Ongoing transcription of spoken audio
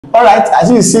All right, as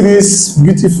you see these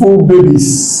beautiful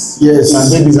babies. Yes.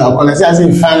 And babies are colors. As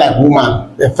you find like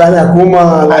woman. They find like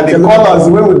woman. And the colors,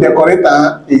 the way we decorate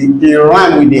them, it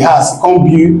rhyme with the house. It come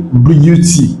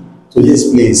beauty to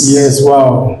this place. Yes,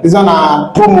 wow. This one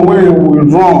a promo where we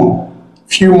run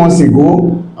few months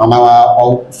ago, and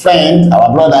our friend,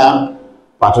 our brother,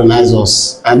 patronized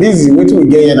us. And this is what we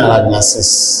get here in Laguna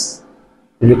 6.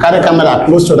 If you carry camera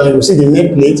close to them, you see the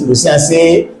nameplate. You see I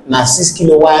say na 6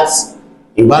 kilowatts.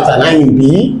 Inverter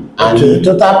 9B, and the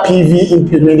total PV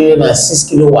implemented na 6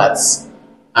 kilowatts,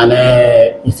 and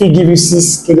if it give you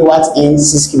 6 kilowatts in,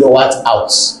 6 kilowatts out.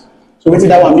 So wetin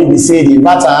that one mean be say the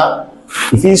inverter,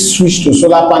 if you switch to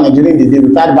solar panel during the day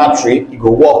without battery, it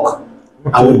go work,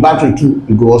 and with battery too,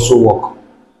 it go also work.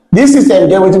 This system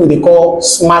get wetin we dey call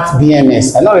smart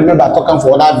BMS. I no remember talking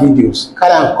for other videos.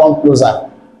 Carry am come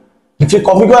closer. If you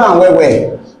configure am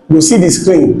well, you see the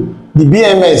screen. The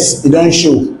BMS it don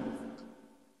show.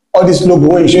 All this logo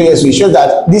when you show here, so it shows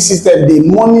that this system they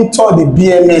monitor the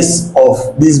BMS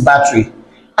of this battery,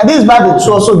 and this battery to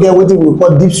also get what we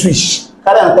call deep switch.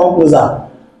 Carry and come closer.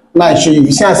 Now I show you.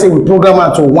 You see, I say we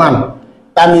program it to 1.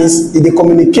 That means it they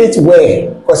communicate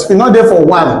well. Because if you're not there for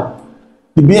 1,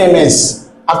 the BMS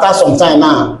after some time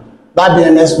now, that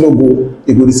BMS logo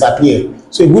it will disappear.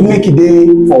 So it would make it there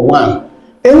for 1.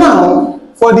 And now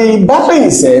for the battery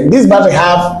itself, this battery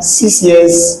have 6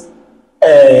 years.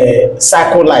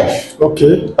 Cycle life.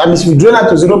 Okay. That means you drain it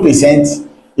to 0%,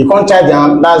 you can't charge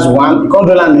them, that's 1, you can't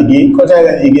drain them again, you can't charge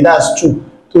them again, that's 2.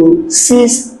 To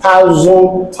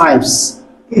 6,000 times.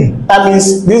 That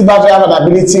means this battery have an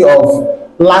ability of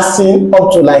lasting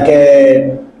up to like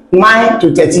 9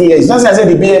 to 13 years. Just as I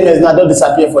say the BMS now don't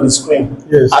disappear for the screen.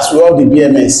 Yes. As we have the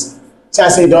BMS. So I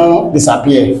say don't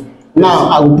disappear. Now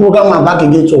I will program my back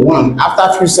again to 1. After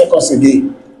a few seconds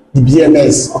again. The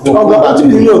BMS. How do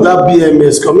you know that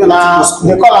BMS?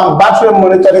 They call them battery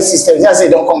monitoring system. Just say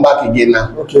don't come back again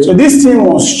now. Okay. So this thing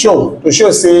must show to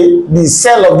show say the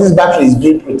cell of this battery is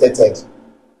being protected.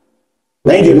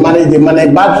 Then they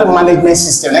manage battery management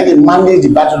system. Then they manage the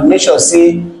battery. Make sure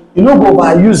say you no go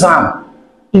overuse them.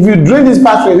 If you drain this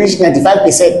battery reach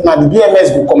 95%, now the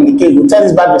BMS will communicate. You tell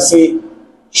this battery say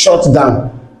shut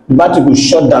down. The battery will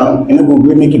shut down. You no go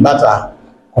make a battery.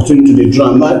 Continue to the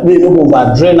drum, but we no go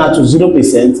over drain out to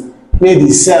 0%. Make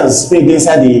the cells make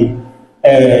inside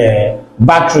the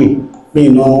battery may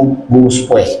no go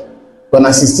spoil. But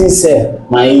na 16 cell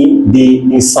might dey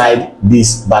inside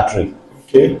this battery.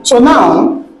 Okay. So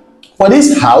now for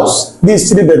this house,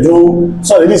 this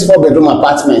 4-bedroom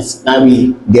apartment now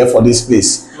we get for this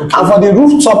place. Okay. And for the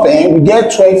rooftop we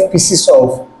get 12 pieces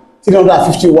of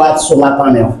 350 watt solar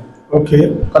panel. Okay.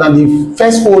 Because the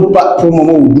first old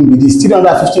promo we do with this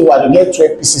 350 watt, you get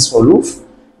 12 pieces for roof.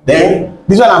 Then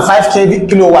this one are 5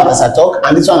 kilowatt as I talk,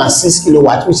 and this one are 6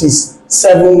 kilowatt, which is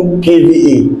 7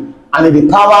 kVA. And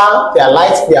the power, their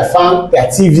light, their fan, their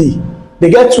TV. They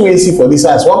get 2 AC for this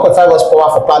house, 1.5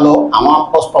 horsepower for parlor and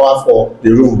 1 horsepower for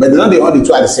the room. But they don't on the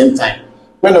 2 at the same time.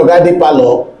 When the guy dey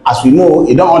parlor, as we know,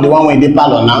 you don't on the one when they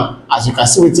parlor now. As you can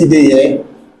see with it here,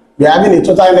 we are having a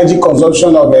total energy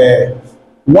consumption of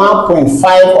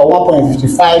 1.5 or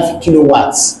 1.55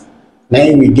 kilowatts.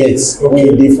 Then we get when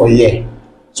you dey for here.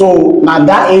 So now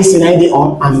that AC now dey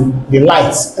on, and the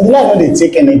lights. And the light no dey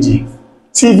take energy.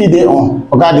 TV dey on,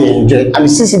 oga dey enjoy. And you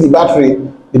still see the battery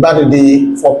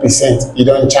dey 4%, e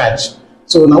don charge.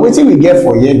 So now wetin we get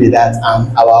for here be that,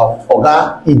 and our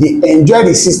oga e dey enjoy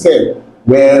the system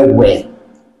well.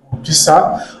 Okay,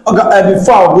 sir. Okay,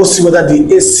 before I go see whether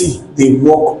the AC dey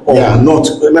work or not,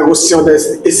 when I go see whether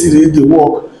the AC dey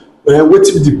work,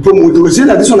 wetin be the promo? They say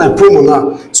that this one na promo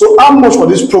now. So how much for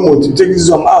this promo to take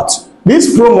this one out?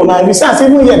 This promo now, if you see as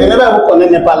even here, they never even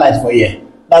connect NEPA light for here.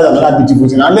 That's another beautiful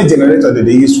thing. Only generator that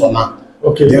they use for now.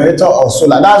 Okay. Generator or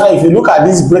solar. That's why if you look at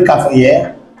this breaker for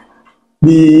here,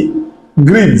 the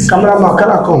grid. Cameraman, can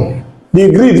I come?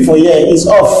 The grid for here is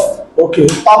off. Okay.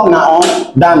 Up na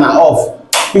on, down na off.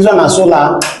 This one na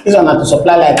solar. This one na to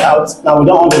supply light out. Now we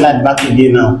don't want the light back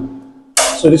again now.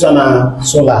 So this one na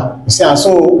solar. You see, and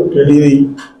so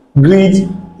the grid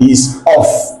is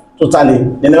off totally.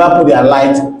 They never put their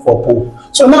light for pole.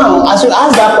 So now, as you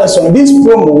ask that question, this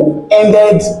promo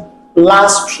ended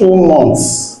last 2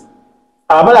 months.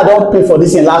 Our brother don't pay for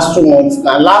this in last 2 months.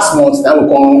 Now last month, then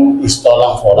we come install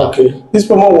them for that. Okay. This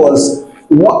promo was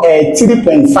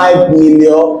 3.5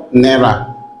 million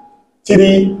naira.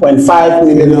 3.5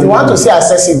 million. If you want to see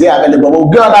access it, they are available. We'll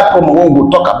get that promo. We'll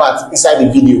talk about inside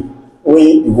the video.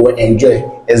 We will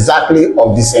enjoy exactly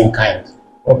of the same kind.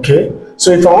 Okay. So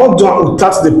if I want to do it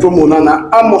without the promo now,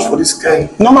 how much for this kind?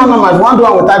 Normal. If you want to do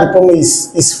it without the promo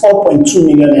is 4.2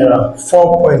 million naira.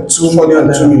 4.2 million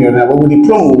naira. But with the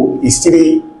promo is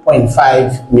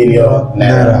 3.5 million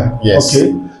naira. Yes.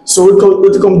 Okay. So we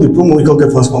come the promo we can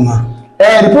get first promo.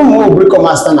 The promo will break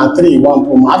up stand at 3 1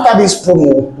 promo. After this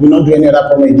promo, we will not do any other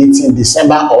promo again in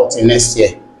December or till next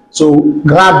year. So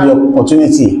grab your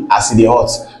opportunity as it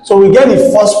hot. So we get the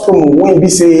first promo when we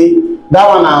say that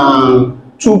one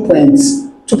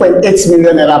 2.8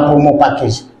 million naira promo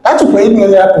package. That 2.8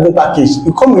 million naira promo package,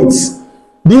 it come with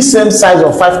this same size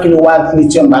of 5 kilowatt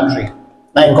lithium battery.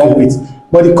 Now it come with,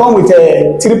 but it come with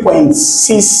a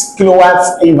 3.6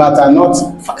 kilowatt inverter, not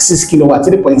 6 kilowatt,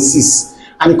 3.6.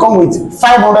 And it come with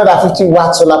 550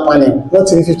 watt solar panel, not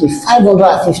 350,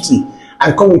 550,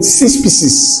 and come with 6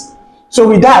 pieces. So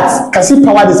with that, you can still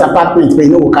power this apartment, but you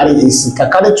know we carry AC,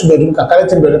 can carry 2 bedroom, can carry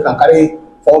 3 bedroom, can carry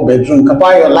 4 bedroom, can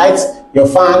power your lights, your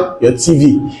fan, your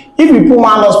TV. If you put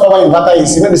one horsepower inverter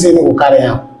AC, maybe say you go carry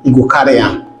am, you go carry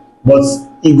am, but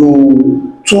it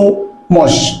go too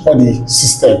much for the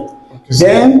system. Okay.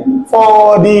 Then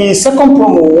for the second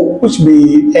promo, which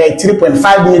be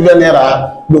 3.5 million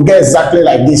naira, you get exactly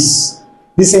like this.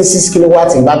 This is 6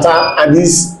 kilowatt inverter and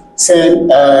this same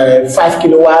 5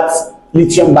 kilowatt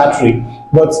lithium battery.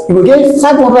 But you will get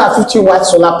 550 watt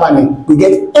solar panel. You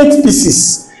get 8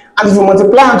 pieces. And if you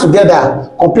multiply them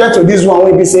together, compared to this one,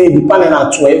 where we say the panel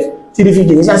are 12,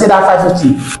 350, we say that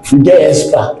 550, you get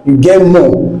extra, you get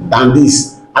more than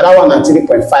this. And that one at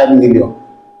 3.5 million.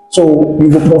 So you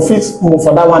will profit more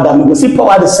for that one than you will see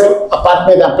power the same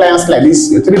apartment appliance like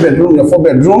this, your 3 bedroom, your 4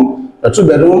 bedroom, your 2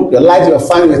 bedroom, your light, your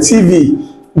fan, your TV.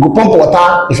 You go pump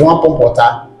water if you want pump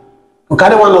water. You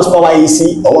carry 1 horsepower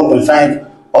AC or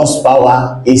 1.5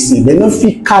 horsepower AC. They don't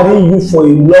fit carry you for a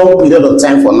long period of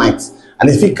time for night. And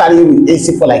if you carry you with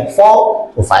AC for like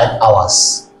 4 to 5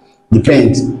 hours.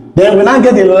 Depends. Then we now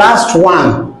get the last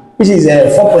one, which is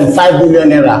 4.5 million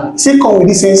naira. Still come with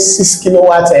this 6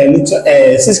 kilowatt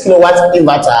 6 kilowatt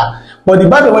inverter. But the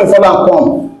battery when you follow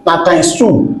come now times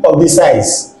 2 of this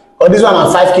size. Or this one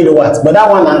are 5 kilowatts, but that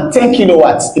one are 10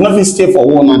 kilowatts. You know if you stay for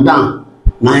one and down.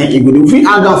 Now you go if you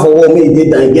hang down for one, maybe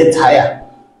then get higher.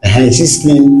 It's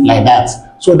slim like that.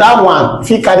 So that one, if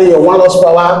you carry your 1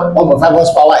 horsepower, 1.5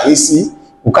 horsepower AC,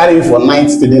 you carry it for night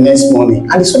to the next morning.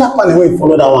 And the solar panel when you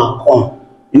follow that one come.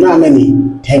 You know how many?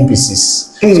 10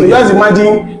 pieces. So just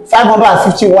imagine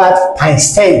 550 watt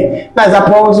times 10. That's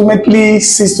approximately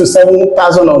 6 to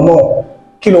 7,000 or more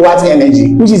kilowatt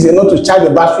energy, which is enough to charge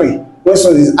your battery when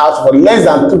sun is out for less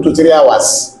than 2 to 3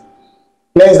 hours.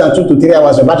 Less than 2 to 3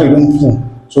 hours, your battery don't full.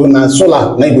 So now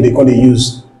solar, now you go they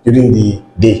use during the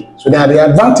day. So they are the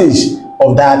advantage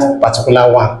of that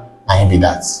particular one. I be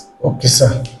that. Okay,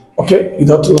 sir. Okay, you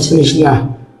don't finish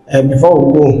now. Before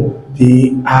we go,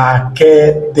 the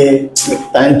Academy.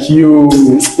 Thank you.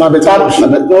 No,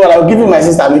 I'll give you my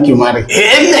sister, make you marry.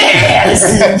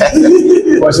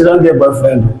 But she don't get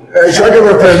boyfriend. She don't get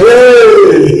boyfriend.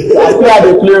 Hey! I play at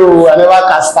the play, I never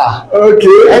cast her.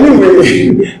 Okay.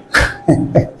 Anyway.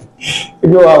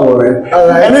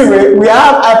 Anyway, we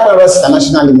have Hyperos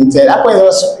International Limited.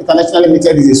 Hyperos International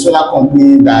Limited is a solar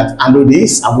company that handle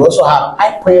this, and we also have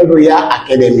Hyper Royal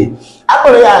Academy.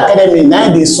 Hyper Royal Academy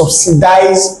now they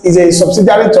subsidize is a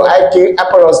subsidiary to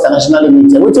Hyperos International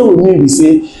Limited. What we mean we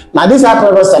say now this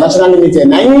Hyperos International Limited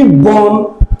now you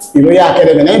born the Royal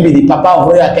Academy, now be the papa of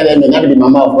Royal Academy, now be the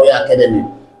mama of Royal Academy.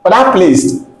 For that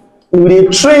place, we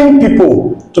will train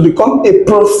people to become a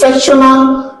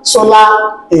professional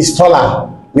solar installer.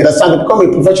 You understand? To become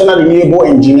a professional renewable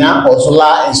engineer or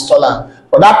solar installer.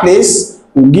 For that place,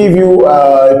 we'll give you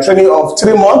a training of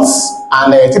 3 months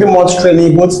and a 3 months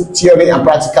training, both theory and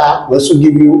practical. We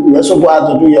also go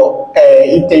out to do your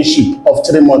internship of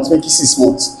 3 months, make it 6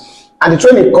 months. And the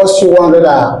training costs you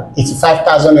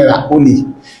 185,000 naira only.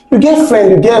 You get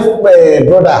friend, you get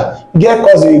brother, you get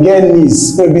cousin, you get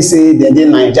niece, maybe say they did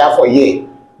Nigeria for a year.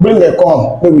 Bring them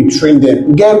come, maybe we train them.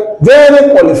 We get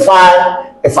very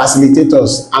qualified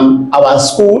facilitators, and our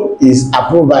school is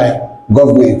approved by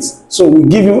government. So we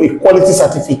give you a quality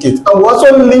certificate, and we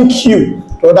also link you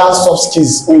to other soft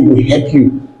skills when we help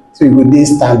you. So you go dey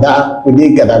standard, we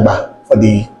dey gadagba for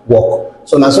the work.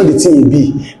 So now so the thing will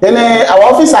be. Then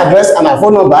our office address and our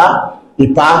phone number.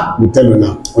 Ipa will tell you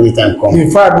now when the time comes.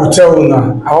 If I will tell you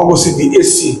now, I want to see the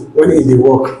AC when it dey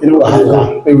work. You know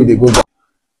what? Maybe they go back.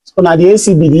 So now the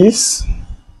AC be this.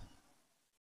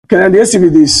 Can the AC be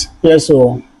this? Yes,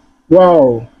 so.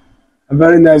 Wow, a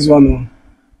very nice one.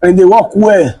 And they work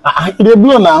well. They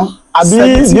blow now. Do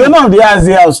you know the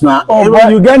house now? Oh, but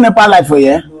you get NEPA light for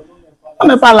here?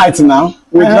 NEPA light now.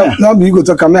 Now you go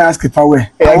talk. I may ask if I will.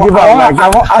 I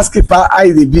won't ask if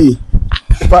I be.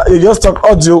 But you just talk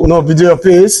audio, no video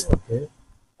face. Okay.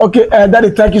 Okay,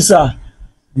 Daddy, thank you, sir.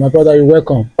 My brother, you're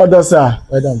welcome. Other sir.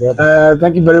 Well done, brother.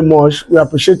 Thank you very much. We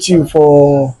appreciate you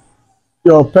for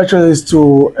your patronage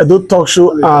to Edo Talk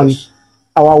Show and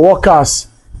our workers.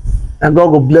 And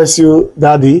God will bless you,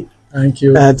 Daddy. Thank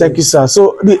you. Thank you, sir.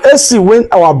 So the AC when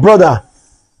our brother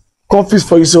confused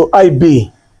for you, so I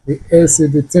be. The AC,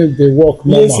 the thing they work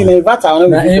normal. Yes, in a vat, I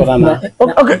want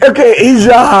to Okay,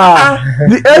 Isha.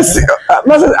 The AC.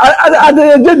 I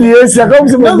did the AC. I come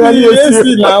to no, the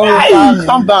AC now.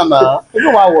 Calm down now. You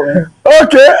know what worry.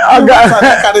 Okay, I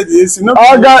got the AC. No,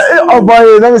 I got oh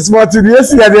boy, that is smart. The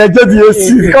AC and the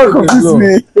AC. Can't confuse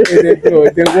me.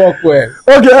 They work well.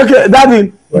 Okay,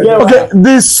 Daddy. Okay,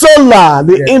 the solar,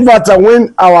 the inverter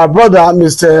when our brother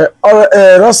Mr.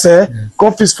 Rosse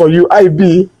confused for you,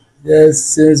 IB. Yes,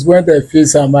 since when they feel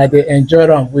some, they enjoy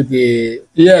them with the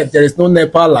there is no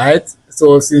NEPA light.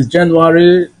 So since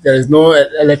January, there is no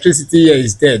electricity here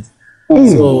is dead.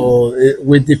 So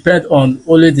we depend on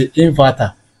only the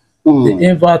inverter. The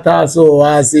inverter, so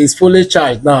as it's fully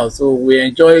charged now, so we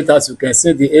enjoy it. As you can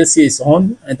see, the AC is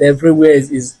on and everywhere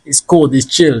is cold, it's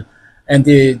chill. And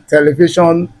the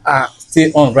television are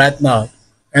still on right now.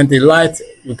 And the light,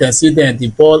 you can see then the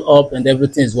ball up and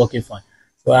everything is working fine.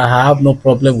 So I have no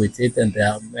problem with it and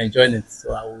I'm enjoying it.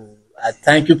 So I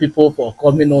thank you people for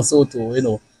coming also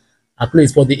to, at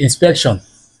least for the inspection.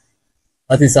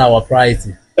 That is our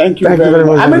priority. Thank you very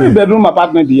much. How many bedroom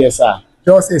apartment here, sir?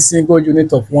 Just a single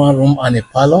unit of 1 room and a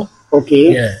parlor.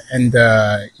 Okay. Yeah, and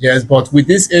yes, but with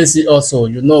this AC also,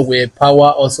 we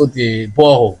power also the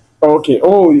borehole. Okay.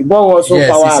 Oh, the borehole also yes,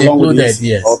 power it's along included, with this.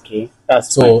 yes. Okay.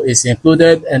 That's so fine. It's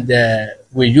included and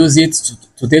we use it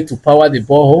today to power the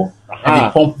borehole. And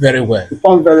it pump very well. It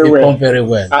pump very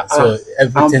well. So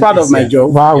everything I'm proud of my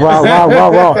job.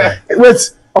 Wow.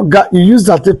 Wait, you use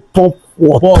that to pump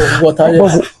water.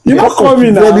 You not call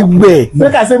me now.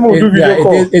 Make I say more do video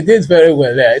call. It did very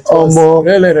well. Yeah. It was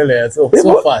really so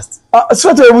fast.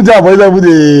 So to every job, go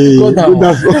down.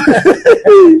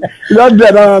 Not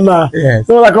there, no. Yes.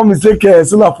 So I come and take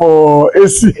solar for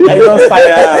AC. I just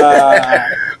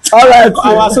fire. All right.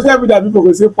 Our social media people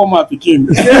go say former Pikin.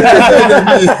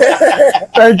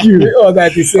 Thank you. All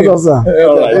that is it. Thank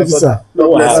you, sir.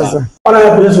 All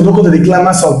right, so look at the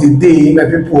climax of the day, my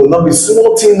people. Not be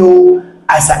small thing,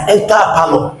 as I enter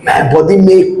parlor, my body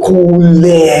make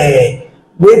cooler.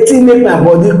 Waiting make my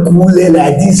body cooler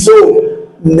like this. So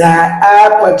na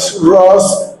Apex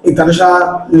Ross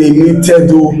International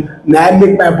Limited na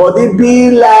make my body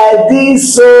be like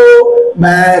this. So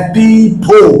my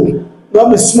people. Not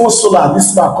be small solar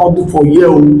this man come do for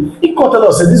you. He come tell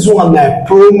us say this one na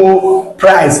promo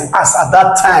price as at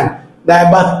that time na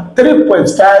about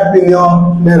 3.5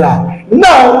 billion naira.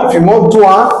 Now if you want do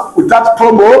one without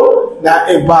promo na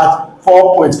about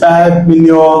 4.5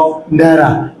 million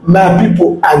naira. My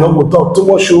people, I no go talk too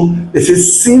much. They say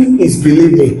sin is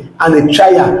believing and a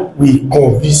trial will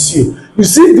convince you. You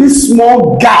see this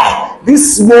small guy,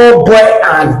 this small boy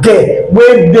and girl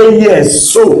wey dey here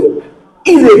so.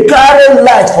 He dey carry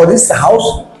light for this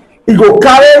house, he go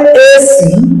carry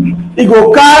AC, he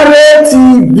go carry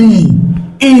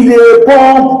TV, he dey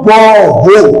pump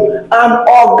borehole, and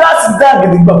oga sit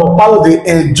gidigba for parlour dey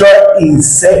enjoy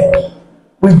himself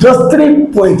with just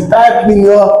 3.5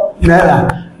 million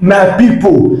naira. My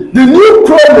people, the new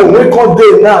promo wey come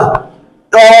dey now,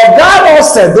 oga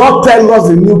Rosse don tell us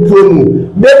the new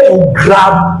promo. Make you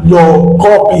grab your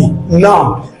copy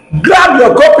now. Grab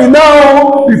your copy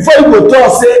now before you go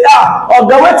talk say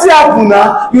oga wetin happen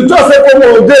na you talk say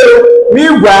promo dey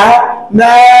meanwhile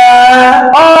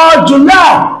na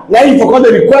July na you for come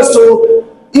dey request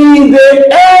e dey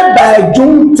end by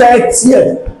June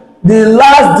 30th, the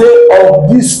last day of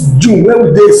this June wey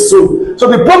we dey so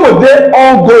the promo dey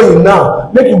ongoing now.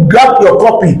 Make you grab your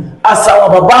copy as our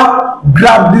baba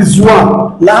grab this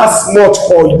one last month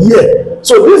for year.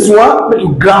 So this one make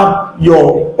you grab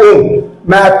your own.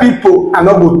 My people, I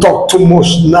no go talk too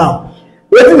much now.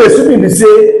 Wetin dey sweet me be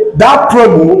say that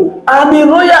promo and the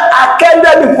Royal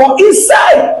Academy for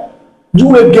inside. You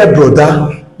wey get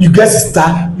brother, you get sister,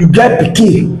 you get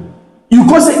pikin. You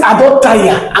go say I don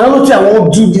tire, I no know I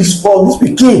wan do this for this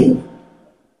pikin.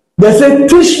 They say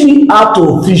teach me how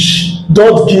to fish,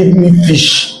 don't give me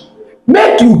fish.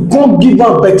 Make you come give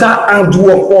am better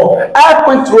handwork for High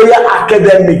Point Royal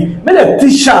Academy. Make dem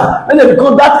teach am, make dem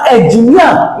become that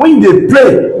engineer wey you dey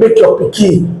pray make your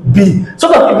pikin be. So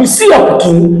that if you see your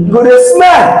pikin, you go dey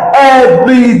smile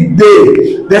every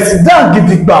day. Dem sit down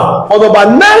gidigba for number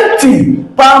 90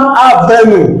 Palm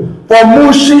Avenue for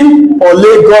Mushi or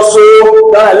Lagos, so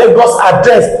na Lagos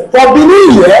address. For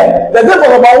Benin here, dem dey for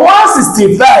number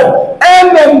 165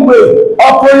 MMA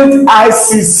opposite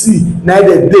ICC na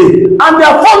dem dey, and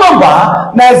their phone number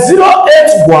na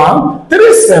 081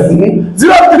 37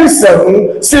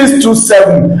 037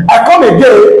 627. I come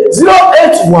again,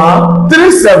 081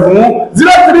 37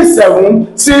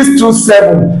 037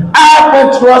 627.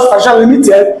 Petros Fashion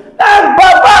Limited and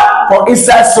Baba for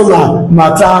inside solar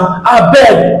matter.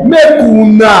 Abeg, make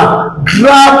una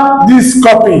grab this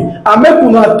copy and make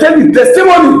una tell the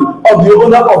testimony of the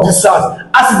owner of this house.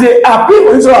 As they happy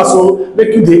for this house, so make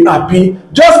you dey happy.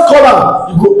 Just call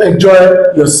am, you go enjoy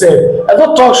yourself. I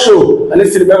don talk show and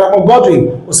let's see the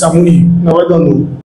Godwin Osamuyi. Now I don't know.